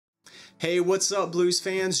Hey, what's up, blues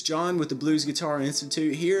fans? John with the Blues Guitar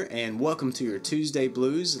Institute here, and welcome to your Tuesday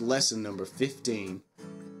Blues lesson number 15.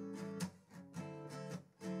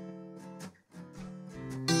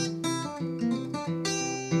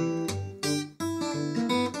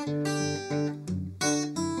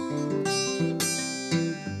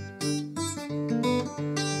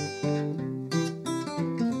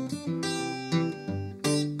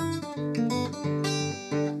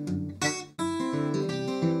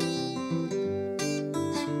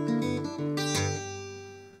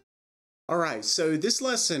 Alright, so this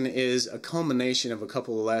lesson is a culmination of a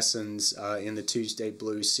couple of lessons in the Tuesday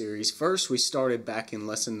Blues series. First, we started back in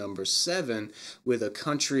lesson number 7 with a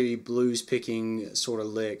country blues picking sort of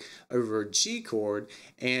lick over a G chord,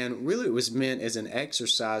 and really it was meant as an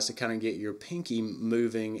exercise to kind of get your pinky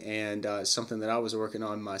moving, and something that I was working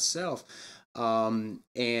on myself. And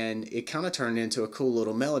it kind of turned into a cool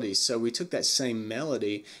little melody. So we took that same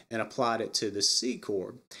melody and applied it to the C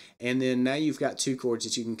chord, and then now you've got two chords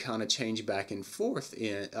that you can kind of change back and forth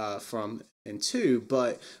in from and to.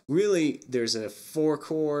 But really, there's a 4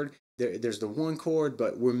 chord. There's the 1 chord,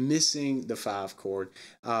 but we're missing the 5 chord,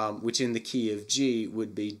 which in the key of G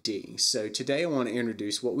would be D. So today I want to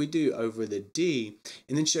introduce what we do over the D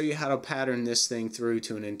and then show you how to pattern this thing through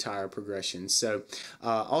to an entire progression. So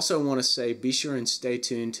also want to say, be sure and stay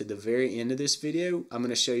tuned to the very end of this video. I'm going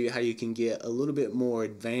to show you how you can get a little bit more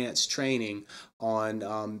advanced training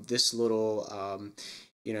on this little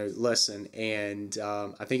lesson, and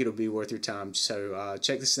I think it'll be worth your time. So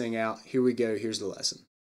check this thing out. Here we go. Here's the lesson.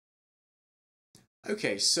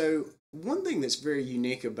 Okay, so one thing that's very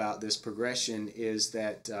unique about this progression is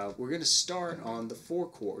that we're going to start on the 4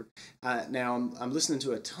 chord. Now, I'm listening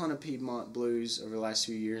to a ton of Piedmont blues over the last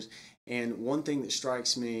few years, and one thing that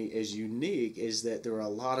strikes me as unique is that there are a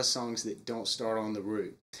lot of songs that don't start on the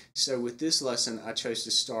root. So with this lesson, I chose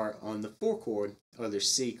to start on the 4 chord or the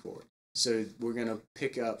C chord. So we're going to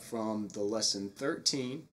pick up from the lesson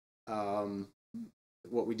 13,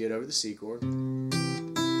 what we did over the C chord.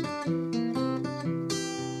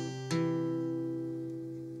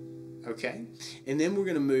 Okay, and then we're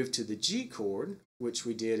going to move to the G chord, which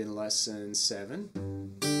we did in lesson 7.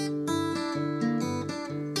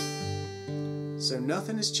 So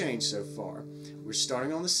nothing has changed so far. We're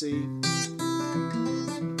starting on the C,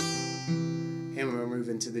 and we're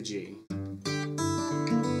moving to the G.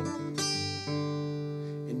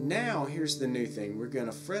 And now here's the new thing. We're going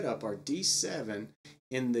to fret up our D7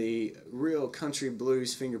 in the real country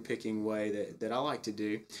blues finger picking way that I like to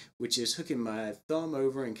do, which is hooking my thumb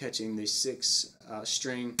over and catching the 6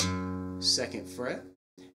 string 2nd fret,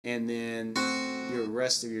 and then your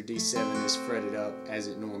rest of your D7 is fretted up as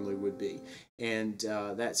it normally would be. And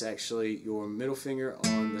that's actually your middle finger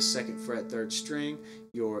on the 2nd fret 3rd string,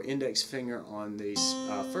 your index finger on the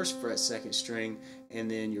 1st fret 2nd string,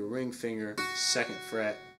 and then your ring finger 2nd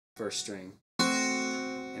fret 1st string.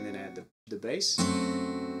 And then add the bass.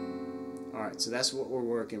 Alright, so that's what we're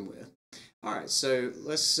working with. Alright, so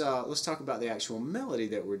let's talk about the actual melody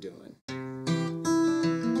that we're doing.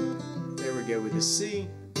 There we go with the C,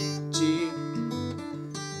 G,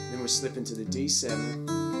 then we slip into the D7,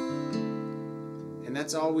 and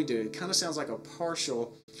that's all we do. It kind of sounds like a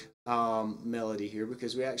partial melody here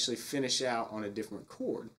because we actually finish out on a different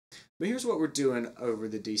chord. But here's what we're doing over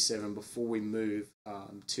the D7 before we move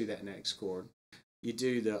to that next chord. You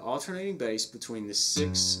do the alternating bass between the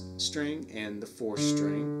 6th string and the 4th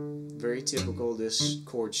string. Very typical, this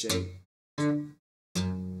chord shape.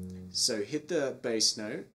 So hit the bass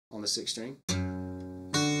note on the 6th string,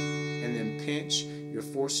 and then pinch your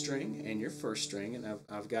 4th string and your 1st string, and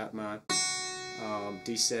I've got my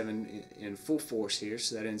D7 in full force here,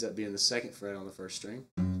 so that ends up being the 2nd fret on the 1st string.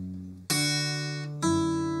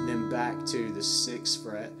 And then back to the 6th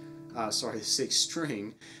fret. The 6th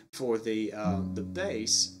string for the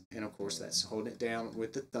bass, and of course that's holding it down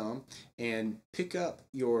with the thumb, and pick up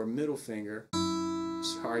your middle finger,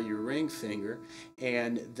 your ring finger,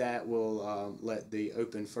 and that will let the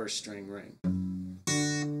open 1st string ring.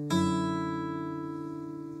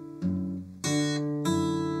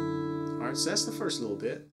 Alright, so that's the first little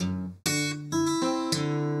bit.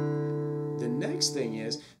 The next thing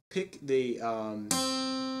is pick the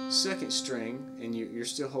 2nd string, and you're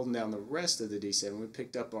still holding down the rest of the D7. We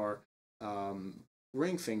picked up our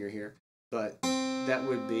ring finger here, but that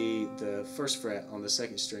would be the 1st fret on the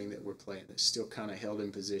 2nd string that we're playing. It's still kind of held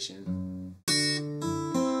in position.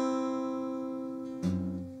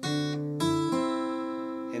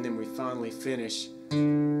 And then we finally finish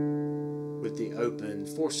with the open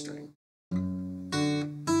 4th string.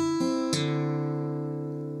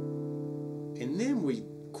 And then we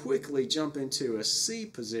quickly quickly jump into a C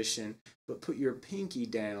position, but put your pinky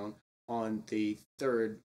down on the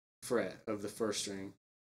 3rd fret of the 1st string,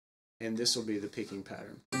 and this will be the picking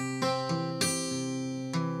pattern.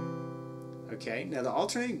 Okay, now the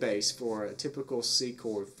alternating bass for a typical C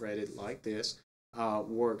chord fretted like this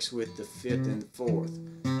works with the 5th and the 4th.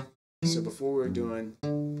 So before we're doing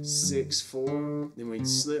 6-4, then we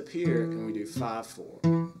slip here and we do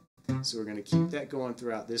 5-4. So we're going to keep that going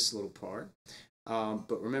throughout this little part.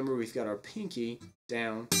 But remember, we've got our pinky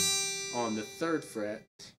down on the 3rd fret,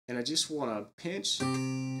 and I just want to pinch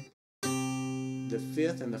the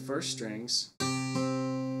 5th and the 1st strings,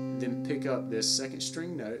 then pick up this 2nd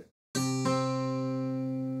string note.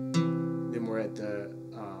 Then we're at the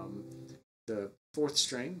 4th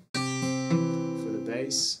string for the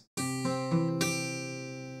bass, and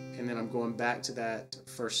then I'm going back to that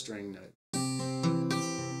 1st string note,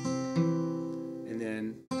 and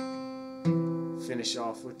then finish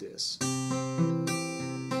off with this.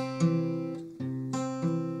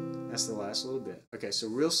 That's the last little bit. Okay, so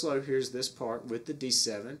real slow, here's this part with the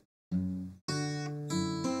D7.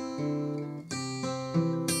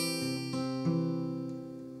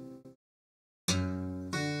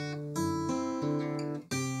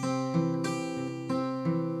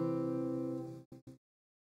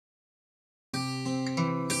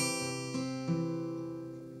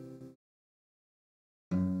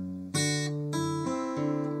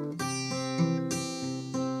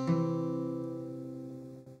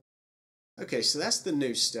 Okay, so that's the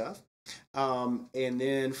new stuff. And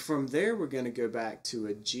then from there, we're going to go back to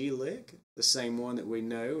a G lick, the same one that we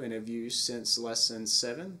know and have used since lesson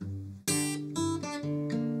 7.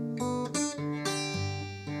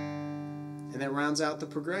 And that rounds out the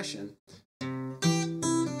progression.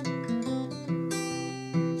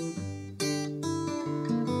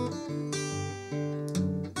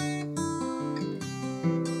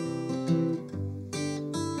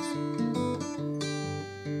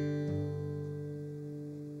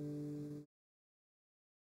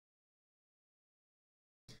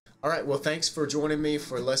 All right, well, thanks for joining me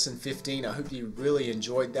for lesson 15. I hope you really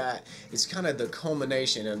enjoyed that. It's kind of the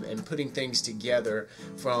culmination and putting things together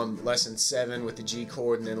from lesson 7 with the G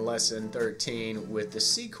chord and then lesson 13 with the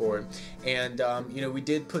C chord. And, you know, we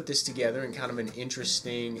did put this together in kind of an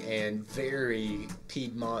interesting and very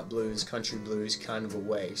Piedmont blues, country blues kind of a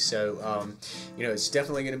way. So, you know, it's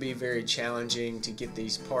definitely going to be very challenging to get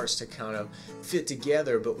these parts to kind of fit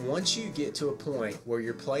together. But once you get to a point where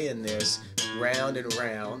you're playing this round and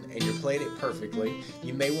round, and you're playing it perfectly,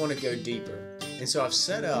 you may want to go deeper. And so I've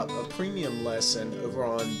set up a premium lesson over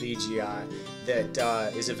on BGI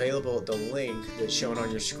that is available at the link that's shown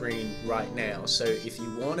on your screen right now. So if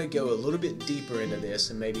you want to go a little bit deeper into this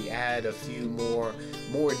and maybe add a few more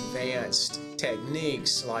advanced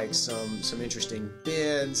techniques, like some interesting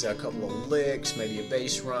bends, a couple of licks, maybe a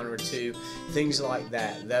bass run or two, things like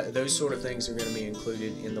that. Those sort of things are going to be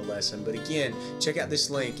included in the lesson. But again, check out this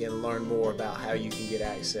link and learn more about how you can get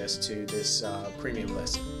access to this premium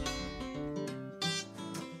lesson.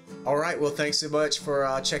 All right, well, thanks so much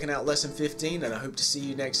for checking out lesson 15, and I hope to see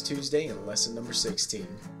you next Tuesday in lesson number 16.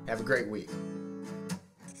 Have a great week.